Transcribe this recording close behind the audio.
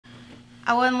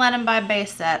I wouldn't let him buy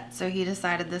base set, so he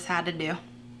decided this had to do.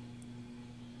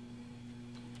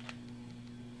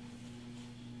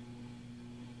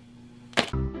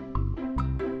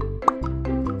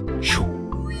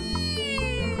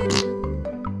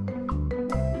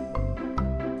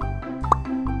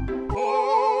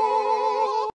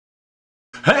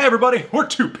 Hey everybody, we're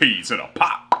two peas in a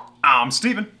pot. I'm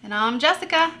Steven. And I'm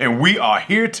Jessica. And we are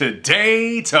here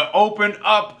today to open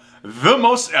up the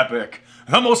most epic,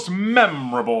 the most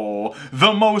memorable,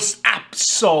 the most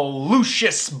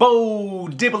absolutious,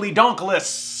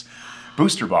 bo-dibbly-donkless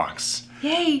booster box.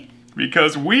 Yay!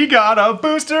 Because we got a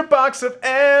booster box of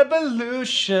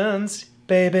evolutions,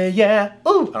 baby, yeah.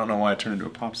 Ooh! I don't know why I turned into a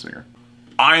pop singer.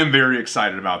 I am very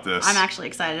excited about this. I'm actually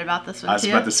excited about this one too. I was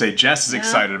about to say, Jess is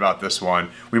excited about this one.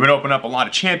 We've been opening up a lot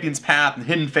of Champions Path and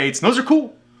Hidden Fates, and those are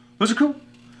cool. Those are cool.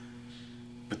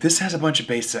 But this has a bunch of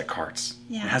base set cards.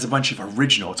 Yeah. It has a bunch of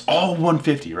original. It's all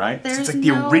 150, right? There's it's like the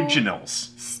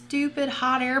originals. Stupid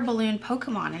hot air balloon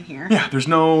Pokemon in here. Yeah, there's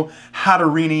no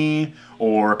Hatterini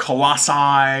or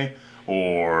Colossi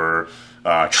or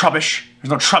Trubbish. There's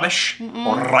no Trubbish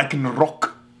or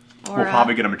Reichenrock. We'll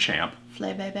probably get him a champ.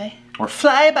 Fly-bye-bye. Or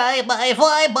fly-bye-bye,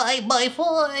 fly-bye-bye,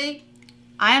 fly.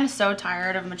 I am so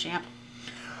tired of Machamp.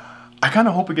 I kind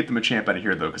of hope we get the Machamp out of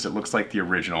here, though, because it looks like the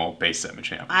original base set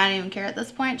Machamp. I don't even care at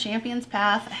this point. Champions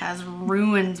Path has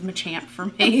ruined Machamp for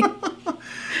me.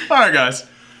 Alright, guys.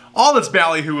 All that's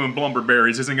ballyhoo and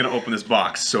blumberberries isn't going to open this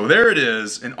box. So there it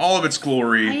is, in all of its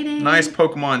glory. Hiding. Nice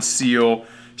Pokemon seal.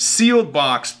 Sealed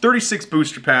box, 36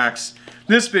 booster packs.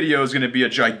 This video is going to be a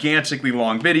gigantically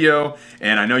long video,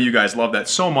 and I know you guys love that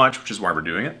so much, which is why we're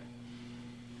doing it.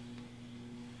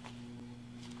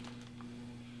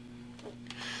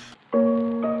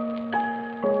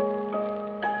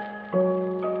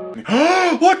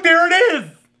 Look, there it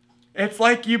is! It's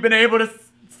like you've been able to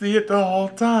see it the whole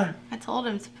time. I told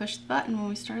him to push the button when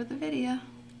we started the video.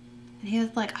 And he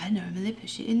was like, I normally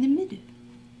push it in the middle.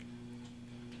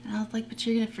 And I was like, but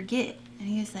you're going to forget. And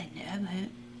he was like, no, I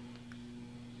won't.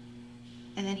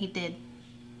 And then he did.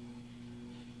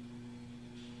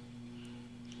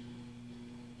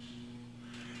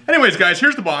 Anyways, guys,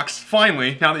 here's the box.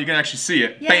 Finally, now that you can actually see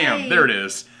it. Yay. Bam, there it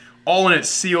is. All in its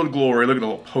sealed glory. Look at the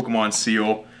little Pokemon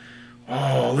seal.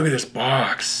 Oh, look at this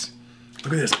box.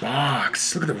 Look at this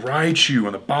box. Look at the Raichu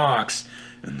on the box.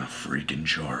 And the freaking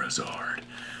Charizard.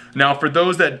 Now, for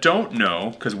those that don't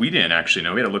know, because we didn't actually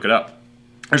know, we had to look it up.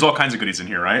 There's all kinds of goodies in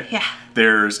here, right? Yeah.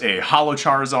 There's a Holo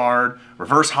Charizard,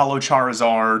 Reverse Holo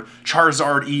Charizard,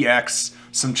 Charizard EX,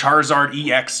 some Charizard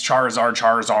EX,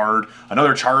 Charizard,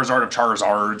 another Charizard of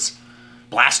Charizards,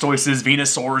 Blastoises,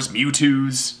 Venusaurs,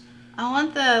 Mewtwo's. I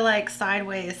want the, like,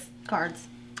 sideways cards.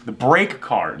 The break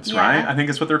cards, right? I think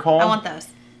that's what they're called. I want those.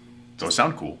 Those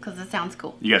sound cool. Because it sounds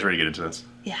cool. You guys ready to get into this?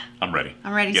 Yeah. I'm ready.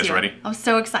 I'm ready too. You guys ready? I'm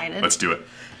so excited. Let's do it.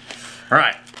 All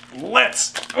right.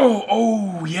 Let's.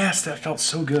 Oh, yes, that felt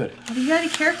so good. Oh, you gotta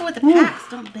be careful with the packs.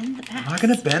 Don't bend the packs. I'm not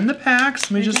gonna bend the packs.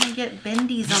 Let me You're just. gonna get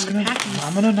bendies on the packies.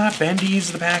 I'm gonna not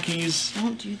bendies the packies.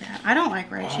 Don't do that. I don't like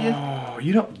Raichu. Oh,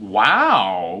 you don't.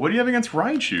 Wow. What do you have against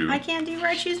Raichu? I can't do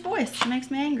Raichu's voice. It makes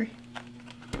me angry.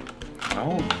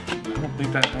 Oh, I don't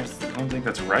think that has. I don't think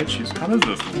that's Raichu's. How does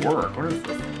this work? What is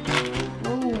this?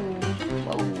 Whoa.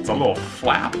 Whoa. It's a little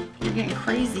flap. You're getting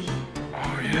crazy.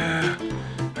 Oh yeah.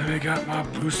 I got my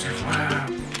booster flap.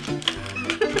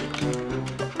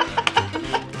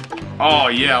 Oh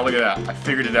yeah, look at that. I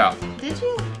figured it out. Did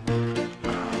you?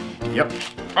 Yep.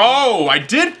 Oh, I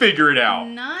did figure it out.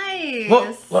 Nice.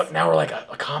 Look, now we're like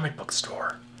a comic book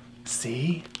store.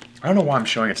 See? I don't know why I'm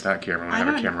showing it to that camera when I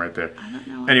have a camera right there. I don't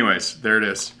know. Anyways, there it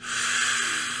is.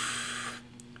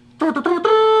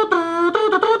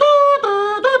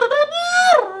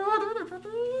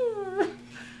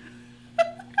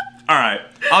 All right,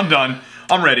 I'm done.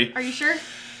 I'm ready. Are you sure?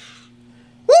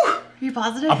 Woo! Are you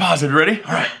positive? I'm positive. You ready?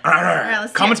 All right. All right.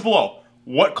 Let's Comments below.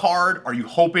 What card are you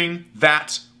hoping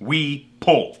that we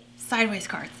pull? Sideways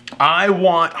cards. I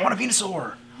want a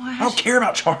Venusaur. I don't care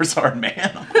about Charizard,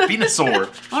 man. I want a Venusaur.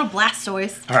 I want a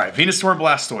Blastoise. All right, Venusaur,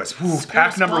 Blastoise. Woo,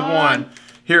 pack number one.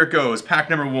 Here it goes. Pack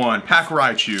number one. Pack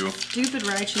Raichu. Stupid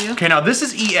Raichu. Okay, now this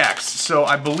is EX. So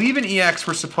I believe in EX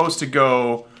we're supposed to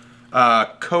go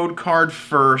code card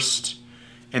first,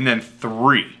 and then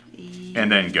 3,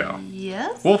 and then go.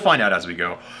 Yes. We'll find out as we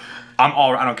go. I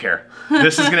don't care.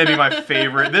 This is gonna be my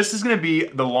favorite. This is gonna be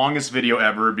the longest video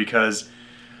ever because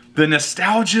the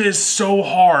nostalgia is so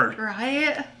hard.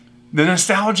 Right? The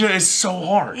nostalgia is so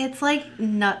hard. It's like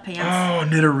nut pants. Oh,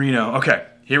 Nidorino. Okay,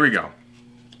 here we go.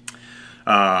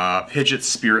 Pidgeot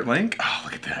Spirit Link. Oh,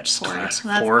 look at that. Just Cory. classic.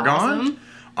 That's Porygon. awesome.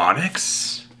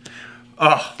 Onyx.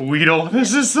 Oh, Weedle.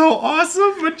 This is so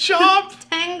awesome. Machop.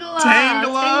 Tangela.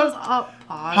 Tangela. Up.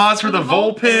 Pause for the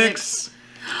Vulpix.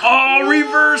 Oh,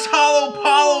 reverse hollow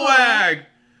Poliwag.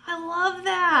 I love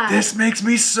that. This makes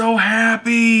me so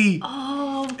happy.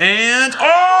 Oh. And,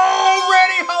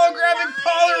 ready holographic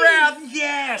Poliwrath.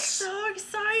 Yes. So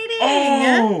exciting.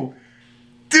 Oh,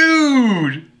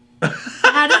 dude.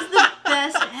 That is the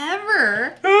best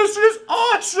ever. This is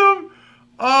awesome.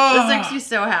 Oh. This makes me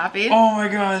so happy. Oh my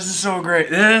god, this is so great.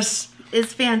 This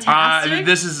is fantastic.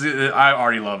 I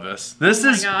already love this. This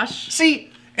is. Oh my gosh.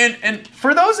 See, and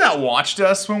for those that watched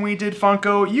us when we did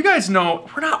Funko, you guys know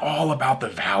we're not all about the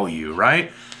value,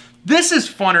 right? This is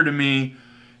funner to me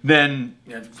than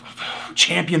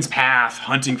Champion's Path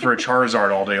hunting for a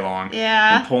Charizard all day long.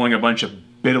 Yeah. And pulling a bunch of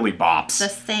Biddly Bops. The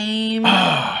same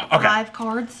okay. 5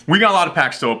 cards. We got a lot of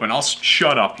packs to open. I'll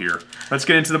shut up here. Let's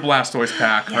get into the Blastoise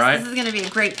pack, yes, right? This is gonna be a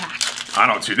great pack. I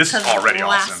don't too. This is already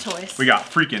awesome. We got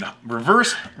freaking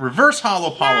reverse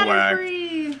hollow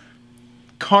Poliwag.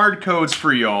 Card codes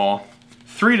for y'all.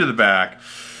 3 to the back.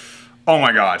 Oh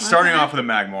my god. Starting off with a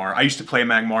Magmar. I used to play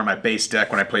Magmar in my base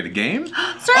deck when I played the game.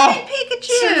 Starting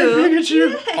Pikachu.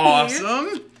 Pikachu. Yay.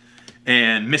 Awesome.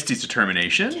 And Misty's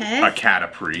Determination. Okay. A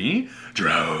Caterpie.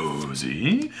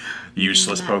 Drowsy.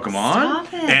 Useless Pokemon.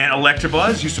 Stop it. And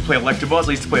Electabuzz. Used to play Electabuzz.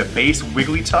 I used to play a base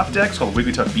Wigglytuff deck. It's called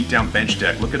Wigglytuff Beatdown Bench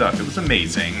Deck. Look it up. It was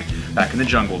amazing. Back in the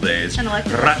jungle days. And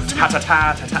Electabuzz.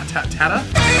 Rat-ta-ta-ta-ta-ta-ta-ta.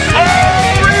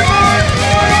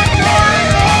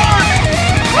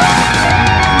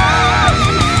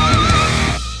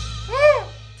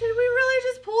 Did we really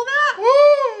just pull that?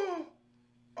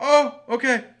 Oh,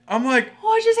 okay. I'm like,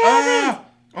 What just happened?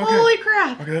 okay. Holy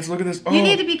crap. Okay, let's look at this. You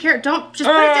need to be careful. Don't just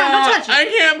put it down. Don't touch it. I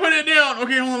can't put it down.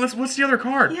 Okay, hold on. What's the other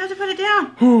card? You have to put it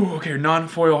down. Whew, okay,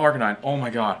 non-foil Arcanine. Oh my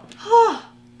god. Oh,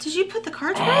 did you put the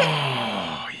cards right?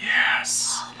 Oh,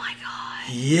 yes. Oh my god.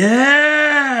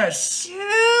 Yes.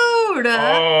 Dude.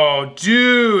 Oh,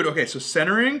 dude. Okay, so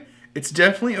centering, it's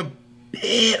definitely a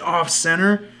bit off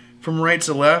center from right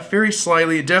to left. Very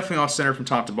slightly. Definitely off center from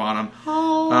top to bottom.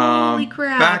 Holy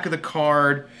crap. Back of the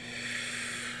card.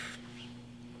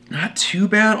 Not too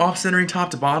bad off centering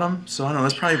top to bottom. So I don't know.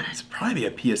 It's probably be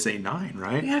a PSA 9,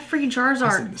 right? We got a freaking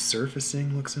Charizard. The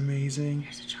surfacing looks amazing.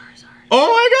 There's a Charizard. Oh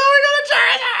my god, we got a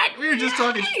Charizard! We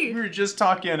were just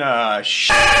talking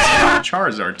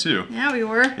Charizard too. Yeah, we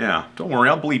were. Yeah, don't worry,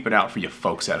 I'll bleep it out for you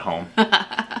folks at home.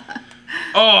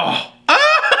 Oh!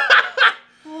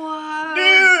 Wow.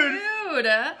 Dude!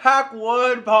 Pack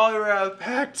 1, Poliwrath.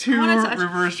 Pack 2,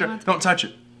 reverse. Don't touch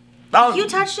it. Oh. You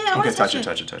touched it? I want to touch it.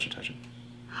 Touch it. Okay, I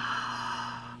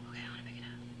want to pick it up.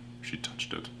 She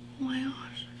touched it. Oh my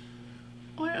gosh.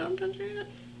 Why am I touching it?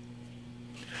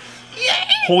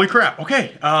 Holy crap.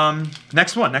 Okay,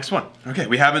 next one. Okay,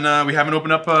 we haven't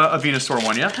opened up a Venusaur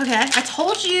one yet. Okay, I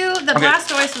told you the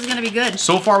Blastoise was gonna be good.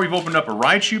 So far we've opened up a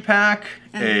Raichu pack,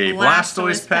 and a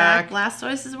Blastoise pack.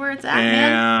 Blastoise is where it's at,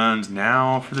 man. And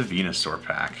now for the Venusaur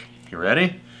pack. You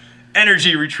ready?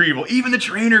 Energy Retrieval. Even the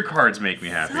trainer cards make me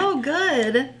happy. So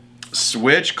good.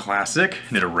 Switch, Classic,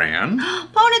 Nidoran.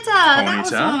 Ponyta. That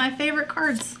was one of my favorite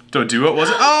cards. Doduo, was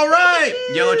it? All right.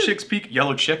 Pikachu.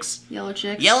 Yellow Chicks. Yellow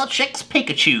Chicks. Yellow Chicks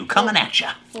Pikachu coming at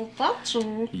ya.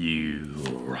 You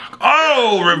rock.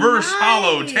 Oh, reverse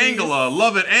hollow Tangela.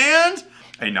 Love it. And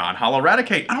a non-hollow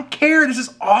Raticate. I don't care. This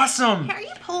is awesome. Are you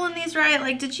pulling these right?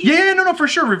 Like, did you? Yeah, no, for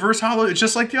sure. Reverse hollow. It's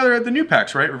just like the new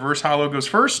packs, right? Reverse hollow goes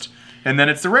first, and then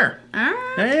it's the rare.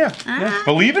 Yeah.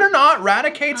 Believe it or not,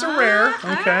 Raticate's a rare.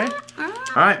 Okay. All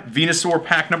right. Venusaur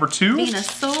pack number 2.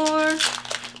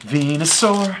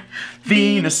 Venusaur.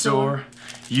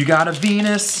 You got a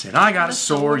Venus, and I got a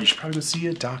Saur. You should probably go see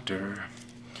a doctor.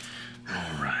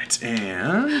 All right.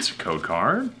 And code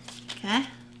card. Okay.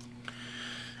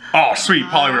 Oh, sweet.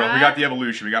 Poliwhirl. We got the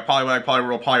evolution. We got Poliwag,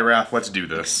 Poliwhirl, Poliwrath. Let's do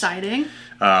this. Exciting.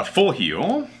 Full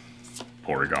heal.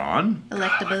 Porygon.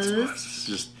 Electabuzz.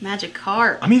 Just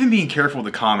Magikarp. I'm even being careful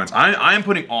with the comments. I am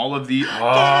putting all of the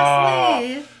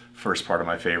first part of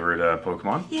my favorite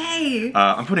Pokemon. Yay.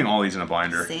 I'm putting all these in a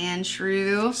binder.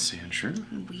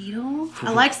 Sandshrew. Weedle.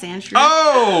 I like Sandshrew.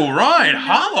 Oh, right. Nice.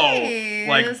 Hollow.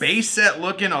 Like base set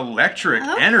looking electric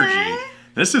energy.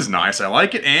 This is nice. I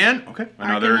like it. And,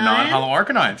 another non-hollow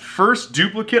Arcanine. First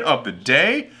duplicate of the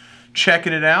day.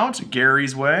 Checking it out.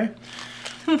 Gary's way.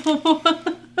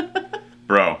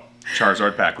 Bro,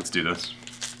 Charizard pack. Let's do this.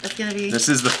 That's gonna be. This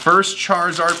is the first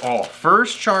Charizard. Oh,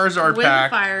 first Charizard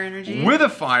pack. With fire energy. With a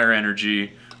fire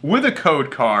energy. With a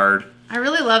code card. I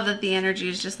really love that the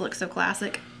energies just look so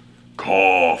classic.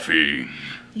 Coffee.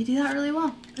 You do that really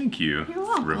well. Thank you. You're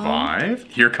welcome. Revive.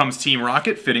 Here comes Team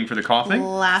Rocket, fitting for the coughing.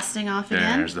 Blasting off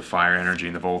again. There's the fire energy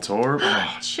in the Voltorb.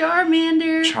 Oh,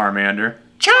 Charmander. Charmander.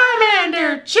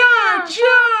 Charmander.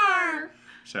 Char.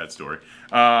 Sad story.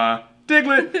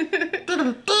 Diglett.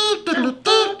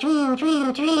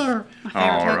 My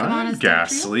favorite Pokemon is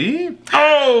Ghastly.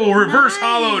 Oh, reverse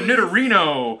holo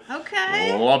Nidorino.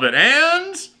 Okay. Love it.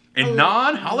 And a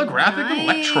non-holographic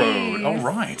Electrode. All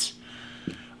right.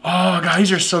 Oh, God,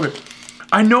 these are so good.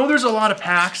 I know there's a lot of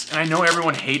packs, and I know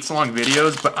everyone hates long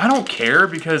videos, but I don't care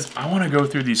because I want to go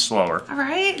through these slower. All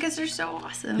right, because they're so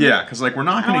awesome. Yeah, because like we're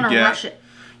not going to get... rush it.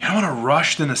 I don't want to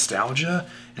rush the nostalgia,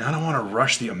 and I don't want to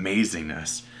rush the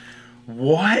amazingness.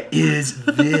 What is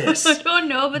this? I don't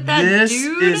know, but that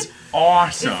dude is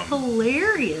awesome. It's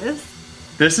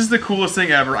hilarious. This is the coolest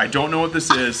thing ever. I don't know what this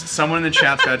is. Someone in the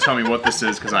chat's got to tell me what this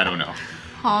is because I don't know.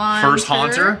 Haunter. First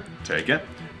Haunter, take it.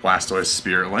 Blastoise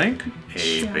Spirit Link,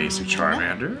 a basic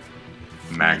Charmander,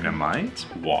 Magnemite,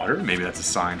 Water, maybe that's a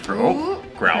sign for,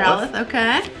 Growlithe.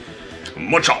 Okay.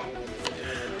 Machop.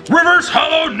 Reverse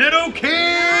Holo Nido King!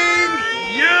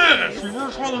 Yes!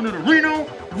 Reverse Holo Nidorino,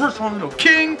 Reverse Holo Nido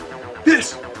King.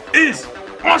 This is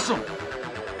awesome!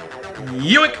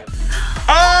 Yoink!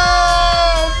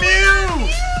 Oh, Mew!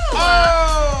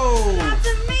 Oh! That's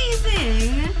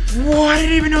amazing! What? I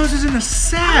didn't even know this was in the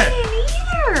set! I didn't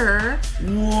either!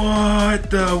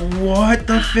 What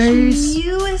the face?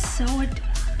 Mew is so adorable.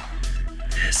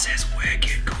 This is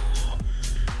wicked cool.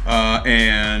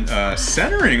 And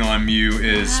centering on Mew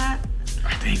is,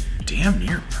 I think, damn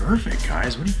near perfect,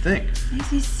 guys. What do you think?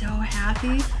 Makes me so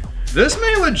happy. This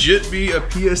may legit be a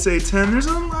PSA 10. There's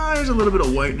a little bit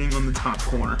of whitening on the top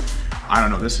corner. I don't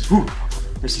know. This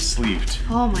is sleeved.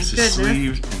 Oh my this goodness. This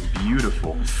is sleeved and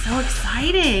beautiful. So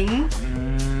exciting.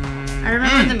 I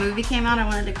remember when the movie came out, I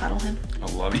wanted to cuddle him. I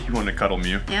love it. You want to cuddle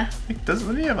Mew? Yeah.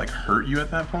 Doesn't he have like hurt you at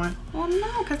that point? Well,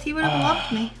 no, because he would have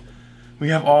loved me. We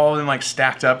have all of them like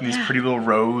stacked up in these pretty little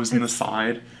rows in the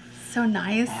side. So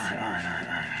nice. All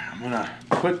right. I'm gonna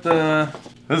put the.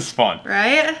 This is fun.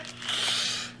 Right?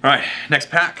 All right,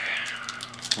 next pack.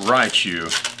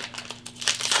 Raichu.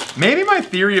 Maybe my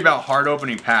theory about hard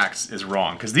opening packs is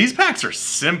wrong, because these packs are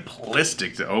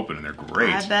simplistic to open and they're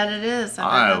great. I bet it is.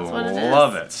 I bet that's what it is. I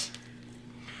love it.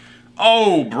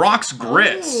 Oh, Brock's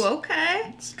Grits. Ooh,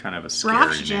 okay. It's kind of a scary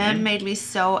Brock's Gym name. made me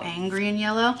so angry in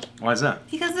yellow. Why is that?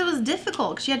 Because it was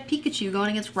difficult, because you had Pikachu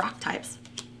going against rock types.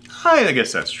 I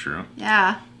guess that's true.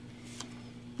 Yeah.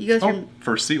 You go through... Oh,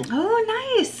 first seal.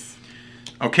 Oh, nice.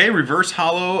 Okay, reverse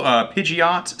holo,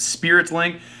 Pidgeot, Spirit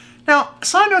Link. Now,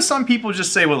 so I know some people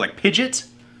just say, well, like Pidgeot.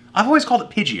 I've always called it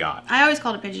Pidgeot. I always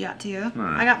called it Pidgeot too.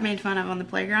 I got made fun of on the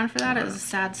playground for that. It was a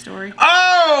sad story.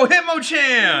 Oh,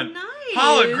 Hitmonchan! Nice.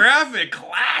 Holographic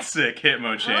classic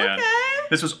Hitmonchan. Okay.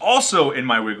 This was also in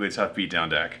my Wigglytuff beatdown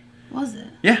deck. Was it?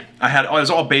 Yeah, it was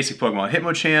all basic Pokemon.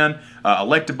 Hitmonchan,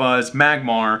 Electabuzz,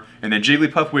 Magmar, and then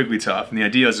Jigglypuff, Wigglytuff. And the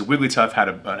idea is Wigglytuff had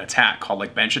an attack called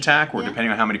like Bench Attack, where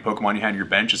depending on how many Pokemon you had in your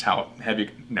bench is how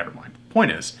heavy... Never mind.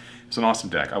 Point is, it's an awesome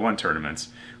deck. I won tournaments.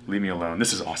 Leave me alone.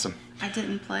 This is awesome. I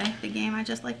didn't play the game. I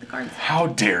just liked the cards. How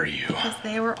dare you? Because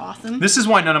they were awesome. This is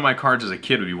why none of my cards as a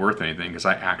kid would be worth anything, because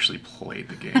I actually played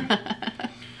the game.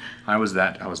 I was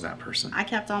that person. I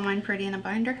kept all mine pretty in a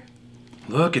binder.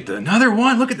 Look at another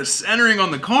one. Look at the centering on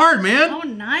the card, man. Oh,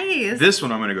 nice. This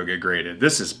one I'm gonna go get graded.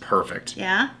 This is perfect.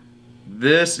 Yeah?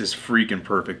 This is freaking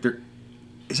perfect.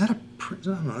 Is that a print?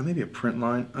 I don't know, maybe a print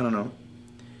line. I don't know.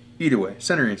 Either way,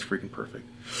 centering is freaking perfect.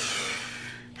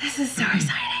 This is so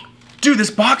exciting. Dude,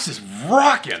 this box is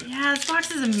rocking. Yeah, this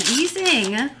box is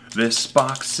amazing. This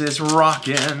box is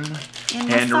rocking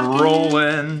and sucking.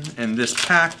 rolling, and this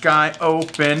pack guy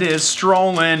open is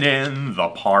strolling in the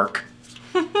park.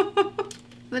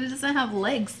 But it doesn't have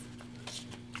legs.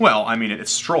 Well, I mean,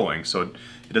 it's strolling, so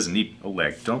it doesn't need a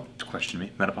leg. Don't question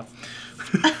me, Metapod.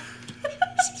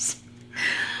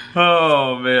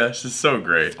 Oh, man, this is so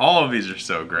great. All of these are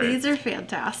so great. These are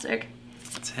fantastic.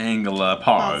 Tangela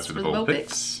pause for the Vulpix.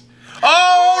 Vulpix.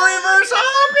 Oh, reverse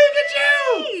holo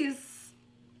Pikachu!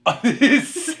 Nice.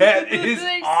 This set is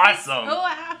awesome. So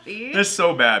happy. It's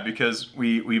so bad because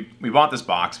we bought this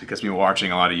box because we were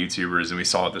watching a lot of YouTubers and we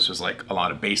saw that this was like a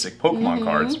lot of basic Pokemon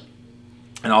cards.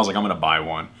 And I was like, I'm gonna buy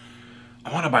one.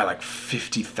 I wanna buy like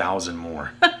 50,000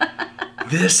 more.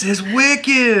 This is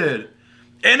wicked!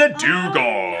 And a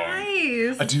Dugong!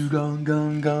 Nice. A Dugong,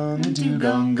 gong, gong, a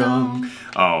Dugong, gong.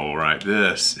 Oh, right,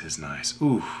 this is nice.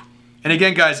 Ooh. And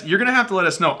again, guys, you're gonna have to let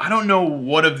us know. I don't know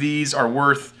what of these are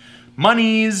worth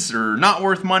monies or not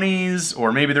worth monies,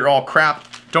 or maybe they're all crap.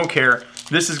 Don't care.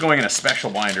 This is going in a special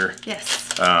binder.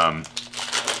 Yes.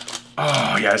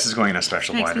 Oh, yeah, this is going in a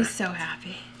special Makes binder. me so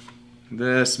happy.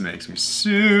 This makes me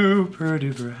super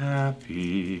duper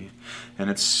happy. And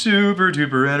it's super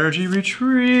duper energy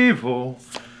retrieval.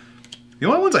 The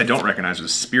only ones I don't recognize are the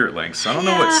Spirit Links. I don't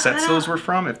know what sets those were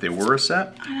from, if they were a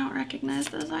set. I don't recognize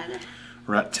those either.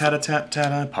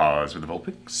 Rat-tat-tat-tat-tat, pause with the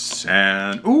Vulpix.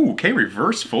 And, ooh, okay,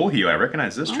 reverse full heal. I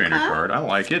recognize this trainer card. I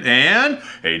like it. And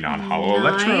a non-hollow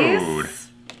electrode.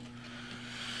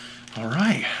 All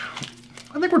right.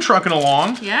 I think we're trucking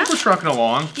along. Yeah? I think we're trucking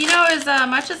along. You know, as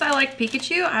much as I like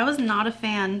Pikachu, I was not a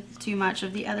fan too much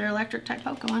of the other electric type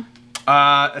Pokemon.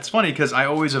 It's funny because I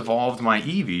always evolved my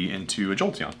Eevee into a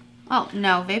Jolteon. Oh,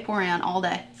 no, Vaporeon all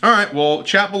day. All right, well,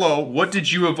 chat below, what did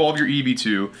you evolve your Eevee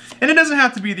to? And it doesn't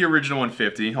have to be the original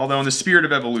 150, although in the spirit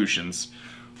of evolutions,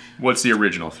 what's the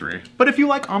original 3? But if you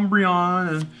like Umbreon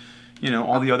and, you know,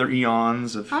 all the other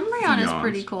eons of Umbreon is eons.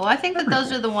 pretty cool. I think that those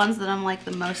are the ones that I'm like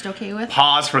the most okay with.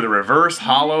 Pause for the reverse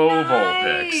hollow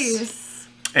Vulpix. Nice.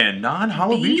 And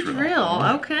non-hollow Beedrill.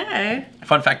 Beedrill, okay.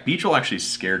 Fun fact, Beedrill actually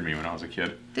scared me when I was a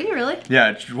kid. Did you really?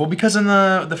 Yeah, well, because in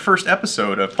the first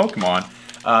episode of Pokemon,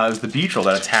 it was the Beedrill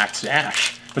that attacked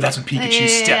Ash. But that's when Pikachu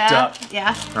stepped up.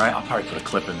 Yeah. Right, I'll probably put a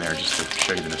clip in there just to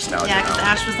show you the nostalgia. Yeah, because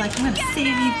Ash was like, I'm going to save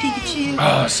you, Pikachu.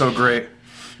 Oh, so great.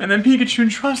 And then Pikachu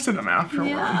trusted him afterwards.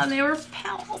 Yeah, they were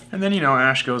pals. And then, you know,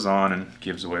 Ash goes on and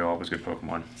gives away all of his good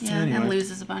Pokemon. Yeah, anyway. and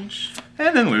loses a bunch.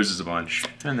 And then loses a bunch.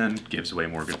 And then gives away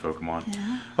more good Pokemon.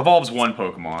 Yeah. Evolves one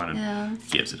Pokemon and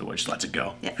gives it away. Just lets it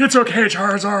go. Yeah. It's okay,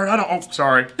 Charizard. I don't... Oh,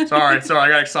 sorry. Sorry. I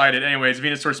got excited. Anyways,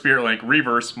 Venusaur Spirit Link.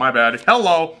 Reverse. My bad.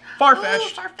 Hello.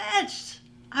 Farfetch'd. Oh, Farfetch'd.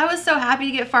 I was so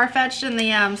happy to get Farfetch'd in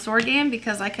the sword game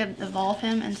because I could evolve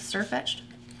him into Surfetch'd.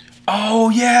 Oh,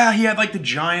 yeah. He had, like, the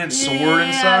giant sword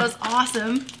and stuff. Yeah, it was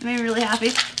awesome. It made me really happy.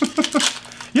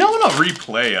 Yeah, I want to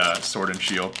replay Sword and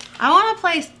Shield. I want to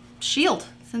play Shield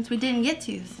since we didn't get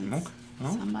to. Since Okay.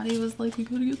 Well, somebody was like, we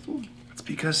gotta get Sword. it's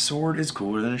because Sword is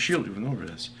cooler than a Shield. Even over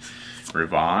this.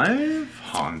 Revive,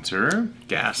 Haunter,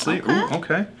 Ghastly. Okay. Ooh,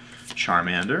 okay.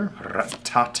 Charmander,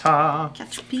 Rattata.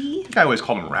 Caterpie. I think I always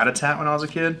called him Rattata when I was a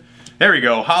kid. There we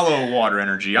go. Hollow water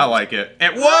energy. I like it.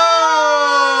 And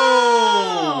whoa!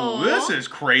 This is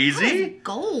crazy. That is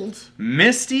gold.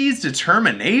 Misty's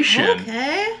Determination.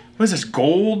 Okay. What is this?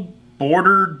 Gold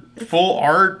bordered full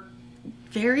art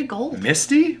Very gold.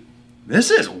 Misty?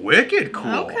 This is wicked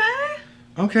cool. Okay.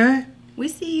 Okay. We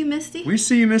see you, Misty. We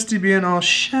see Misty being all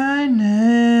shiny.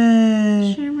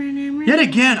 Yet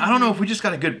again, I don't know if we just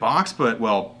got a good box, but,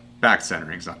 well, back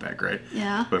centering's not that great.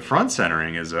 Yeah. But front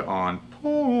centering is on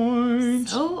point.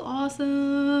 So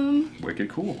awesome. Wicked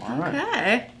cool. All right.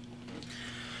 Okay.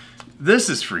 This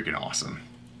is freaking awesome.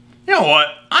 You know what?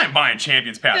 I ain't buying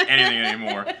Champions Pass anything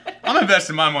anymore. I'm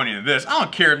investing my money in this. I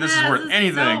don't care if this is worth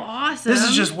anything. So awesome. This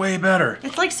is just way better.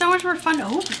 It's like so much more fun to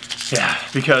open. Yeah,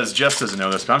 because Jess doesn't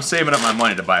know this, but I'm saving up my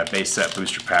money to buy a base set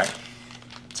booster pack.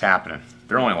 It's happening.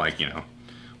 They're only like, you know,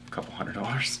 a couple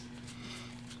 $100.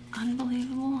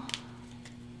 Unbelievable.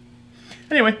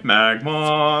 Anyway,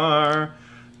 Magmar,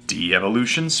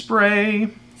 De-Evolution Spray,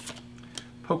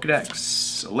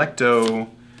 Pokedex, Electo,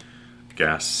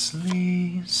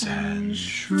 Ghastly,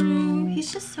 Sandshrew.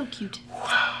 He's just so cute.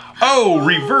 Oh,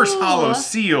 Reverse Hollow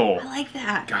Seal. I like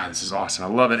that. God, this is awesome. I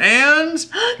love it. And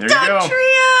there Doug you go.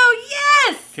 Trio!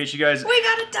 Yes! In case you guys... We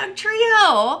got a Doug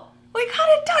Trio! We got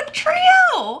a Doug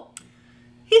Trio!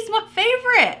 He's my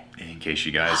favorite. In case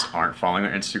you guys aren't following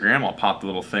our Instagram, I'll pop the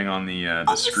little thing on the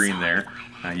screen there.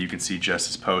 You can see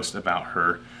Jess's post about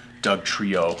her Doug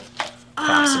Trio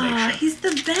fascination. He's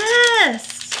the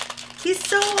best. He's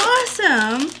so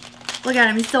awesome. Look at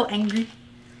him. He's so angry.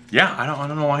 Yeah, I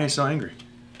don't know why he's so angry.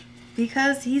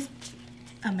 Because he's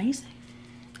amazing.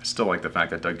 I still like the fact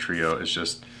that Doug Trio is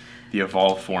just the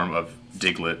evolved form of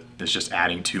Diglett. It's just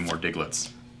adding 2 more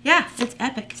Diglets. Yeah, it's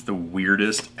epic. It's the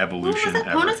weirdest evolution was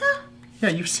that, ever. Ponyta? Yeah,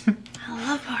 you've seen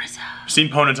Ponyta. seen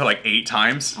Ponyta like 8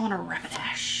 times. I want a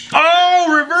Rapidash.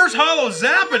 Oh, Reverse Hollow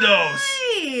Zapdos!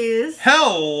 Nice.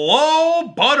 Hello,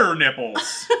 butter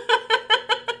nipples.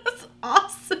 That's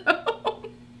awesome.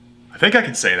 I think I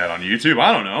can say that on YouTube.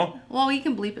 I don't know. Well, you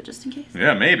can bleep it just in case.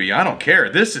 Yeah, maybe. I don't care.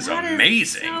 This is That is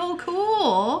amazing. so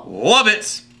cool. Love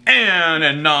it. And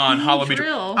a non-hollow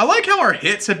Beedrill. I like how our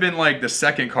hits have been like the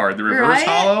second card. The reverse Right?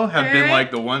 hollow have been Right? like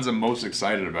the ones I'm most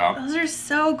excited about. Those are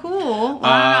so cool. Well,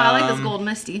 I like this gold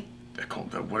Misty.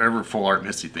 Whatever full art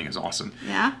Misty thing is awesome.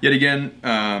 Yeah. Yet again,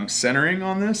 centering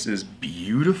on this is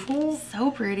beautiful.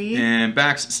 So pretty. And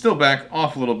back's still back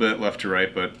off a little bit left to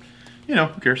right, but you know,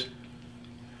 who cares?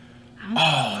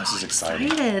 This is exciting.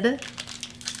 Excited.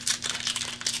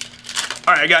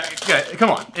 All right, guys, come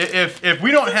on. If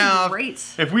we don't have great.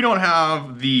 if we don't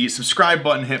have the subscribe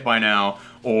button hit by now,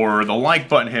 or the like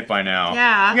button hit by now.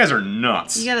 Yeah. You guys are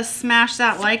nuts. You gotta smash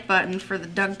that like button for the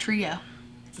Doug Trio.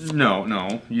 No.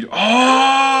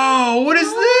 Oh, what is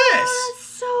Oh, that's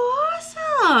so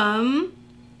awesome.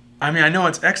 I mean, I know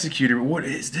it's executed, but what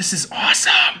is this? Is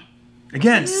awesome.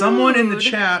 Again, someone in the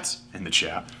chat,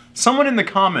 someone in the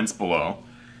comments below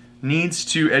needs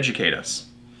to educate us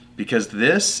because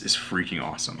this is freaking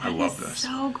awesome. I love this.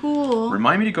 So cool.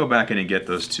 Remind me to go back in and get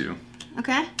those two.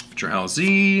 Okay.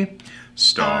 Drowsy,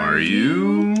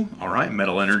 Staryu, all right,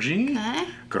 Metal Energy, Okay.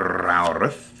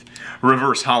 Growlithe,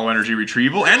 Reverse Hollow Energy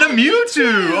Retrieval, and a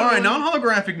Mewtwo! All right,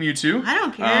 non-holographic Mewtwo. I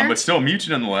don't care. But still Mewtwo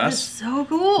nonetheless. That's so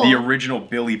cool. The original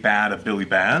Billy Bad of Billy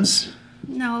Bads.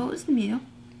 No, it was Mew.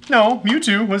 No,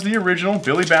 Mewtwo was the original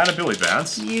Billy Bad of Billy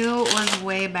Bads. Mew was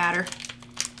way badder.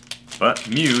 But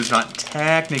Mew's not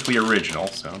technically original,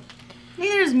 so.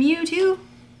 Neither is Mewtwo.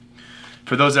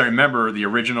 For those that remember, the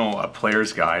original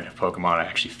Player's Guide of Pokemon, I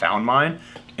actually found mine.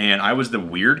 And I was the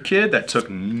weird kid that took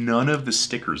none of the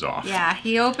stickers off. Yeah,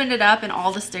 he opened it up and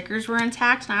all the stickers were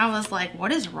intact. And I was like,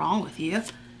 what is wrong with you?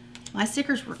 My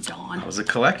stickers were gone. I was a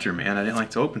collector, man. I didn't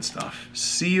like to open stuff.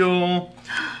 Seal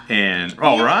and,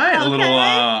 all right, a little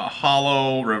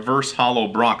hollow, reverse hollow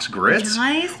Brock's Grits.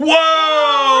 Nice. Whoa!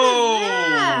 What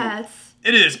is that?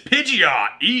 It is Pidgeot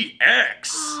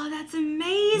EX. Oh, that's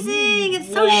amazing.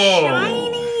 It's so Whoa.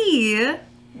 shiny.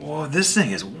 Whoa, this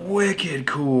thing is wicked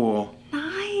cool.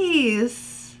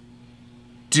 Nice.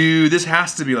 Dude, this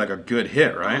has to be like a good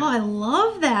hit, right? Oh, I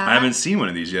love that. I haven't seen one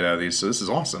of these yet out of these, so this is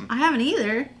awesome. I haven't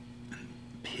either.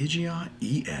 Pidgeot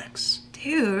EX.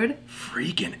 Dude.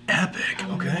 Freaking epic.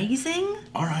 Okay. Amazing.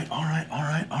 All right.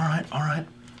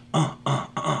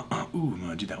 Ooh, I'm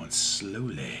gonna do that one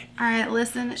slowly. All right,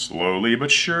 listen. Slowly but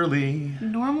surely.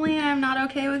 Normally, I'm not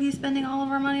okay with you spending all of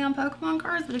our money on Pokemon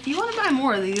cards, but if you want to buy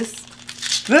more of these.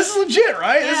 This is legit,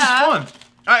 right? Yeah. This is fun.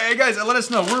 All right, hey guys, let us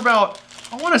know. We're about,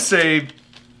 I want to say,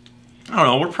 I don't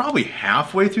know, we're probably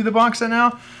halfway through the box set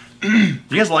now. You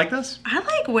guys like this?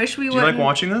 I wish we would. Do you like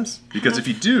watching this? Because if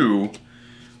you do,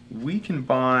 we can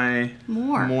buy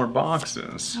more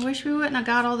boxes. I wish we wouldn't have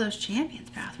got all those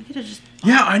Champions Path. We could have just.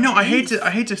 Yeah, I know. I hate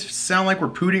to sound like we're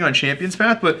pooting on Champions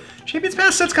Path, but Champions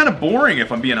Path set's kind of boring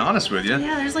if I'm being honest with you.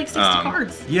 Yeah, there's like 60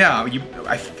 cards. Yeah,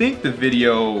 I think the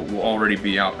video will already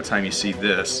be out by the time you see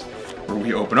this. Where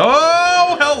we open.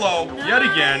 Oh, hello! Nice. Yet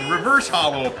again, Reverse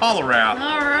Hollow, Apollo Wrath.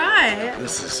 All right.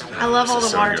 This is. I love all the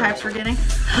so water good. types we're getting.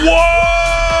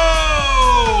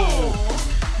 Whoa!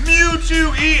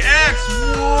 Mewtwo EX!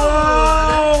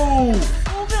 Whoa!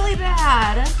 Oh, really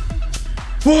bad.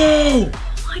 Whoa!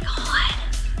 Oh my god.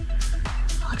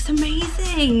 That looks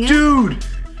amazing. Dude!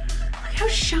 Look how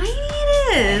shiny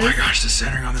it is. Oh my gosh, the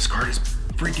centering on this card is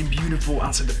freaking beautiful.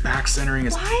 Outside the back centering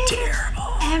is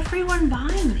terrible. Everyone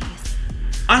buying these.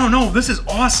 I don't know, this is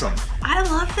awesome. I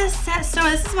love this set. So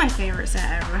this is my favorite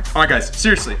set ever. All right, guys,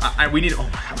 seriously, we need. Oh,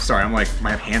 I'm sorry. I'm like,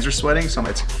 my hands are sweating, so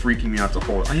it's freaking me out to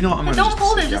hold it. You know what? I'm gonna Don't just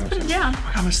hold it. sleep. Just put it down.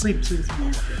 I'm gonna sleep. Yeah. Be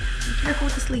careful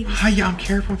with the sleeves. Hi, yeah, I'm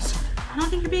careful. I don't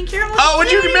think you're being careful. Oh, with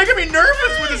would you the be making me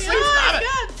nervous with the sleeves? Oh Stop my it.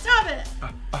 god, stop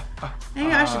it.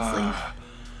 Maybe I should sleep.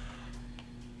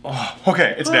 Oh,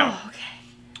 okay, it's down. Oh, okay.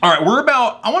 All right,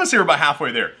 I want to say we're about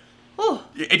halfway there. Oh.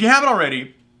 If you haven't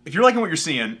already, if you're liking what you're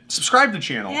seeing, subscribe to the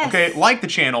channel, Yes. okay? Like the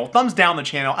channel, thumbs down the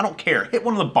channel. I don't care. Hit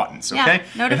one of the buttons, okay?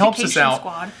 Yeah, It helps us out.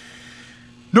 Squad.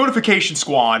 Notification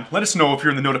squad. Let us know if you're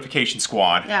in the notification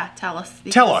squad. Yeah, tell us.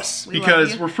 Tell us, we love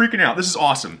because you. we're freaking out. This is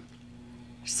awesome.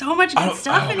 There's so much good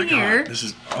stuff my in here. God. This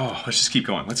is, let's just keep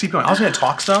going. Let's keep going. I was gonna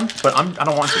talk some, but I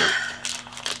don't want to.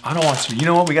 I don't want to. You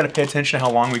know what? We gotta pay attention to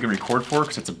how long we can record for,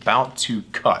 because it's about to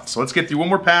cut. So let's get through one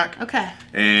more pack. Okay.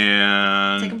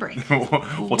 And Take a break.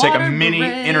 we'll take a Water mini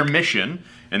break. intermission,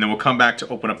 and then we'll come back to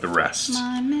open up the rest.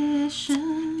 My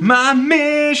mission. My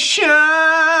mission!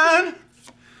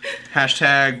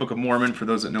 Hashtag Book of Mormon for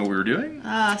those that know what we were doing.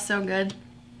 Ah, so good.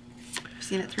 I've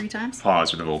seen it 3 times.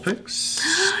 Pause for the little picks.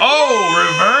 Oh,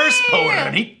 reverse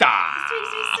Poranita! This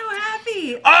makes me so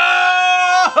happy.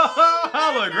 Oh,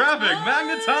 holographic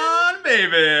magneton,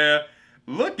 baby.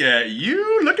 Look at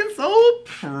you, looking so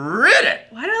pretty.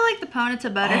 Why do I like the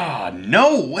Ponyta better? Oh,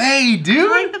 no way,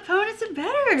 dude. I like the Ponyta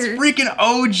better. It's freaking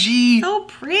OG So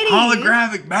pretty.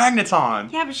 holographic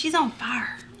magneton. Yeah, but she's on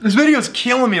fire. This video's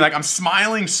killing me. Like, I'm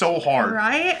smiling so hard.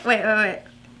 Right? Wait.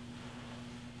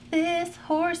 This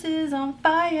horse is on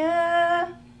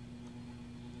fire.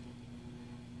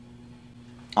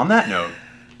 On that note,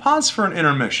 pause for an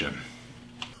intermission.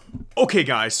 Okay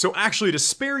guys, so actually to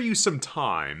spare you some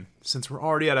time, since we're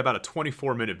already at about a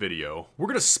 24-minute video, we're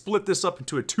gonna split this up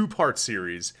into a 2-part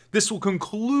series. This will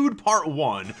conclude part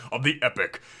 1 of the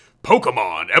epic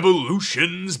Pokemon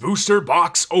Evolutions Booster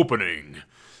Box Opening.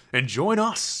 And join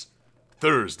us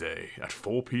Thursday at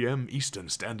 4 p.m. Eastern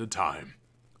Standard Time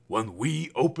when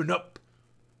we open up,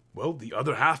 well, the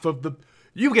other half of the...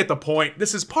 You get the point.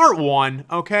 This is part 1,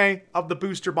 okay, of the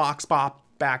Booster Box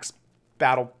Backs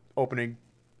Battle Opening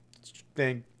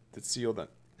thing that sealed the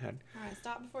head. Alright,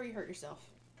 stop before you hurt yourself.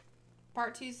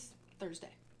 Part 2's Thursday.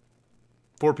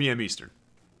 4 p.m. Eastern.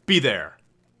 Be there.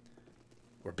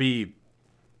 Or be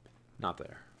not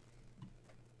there.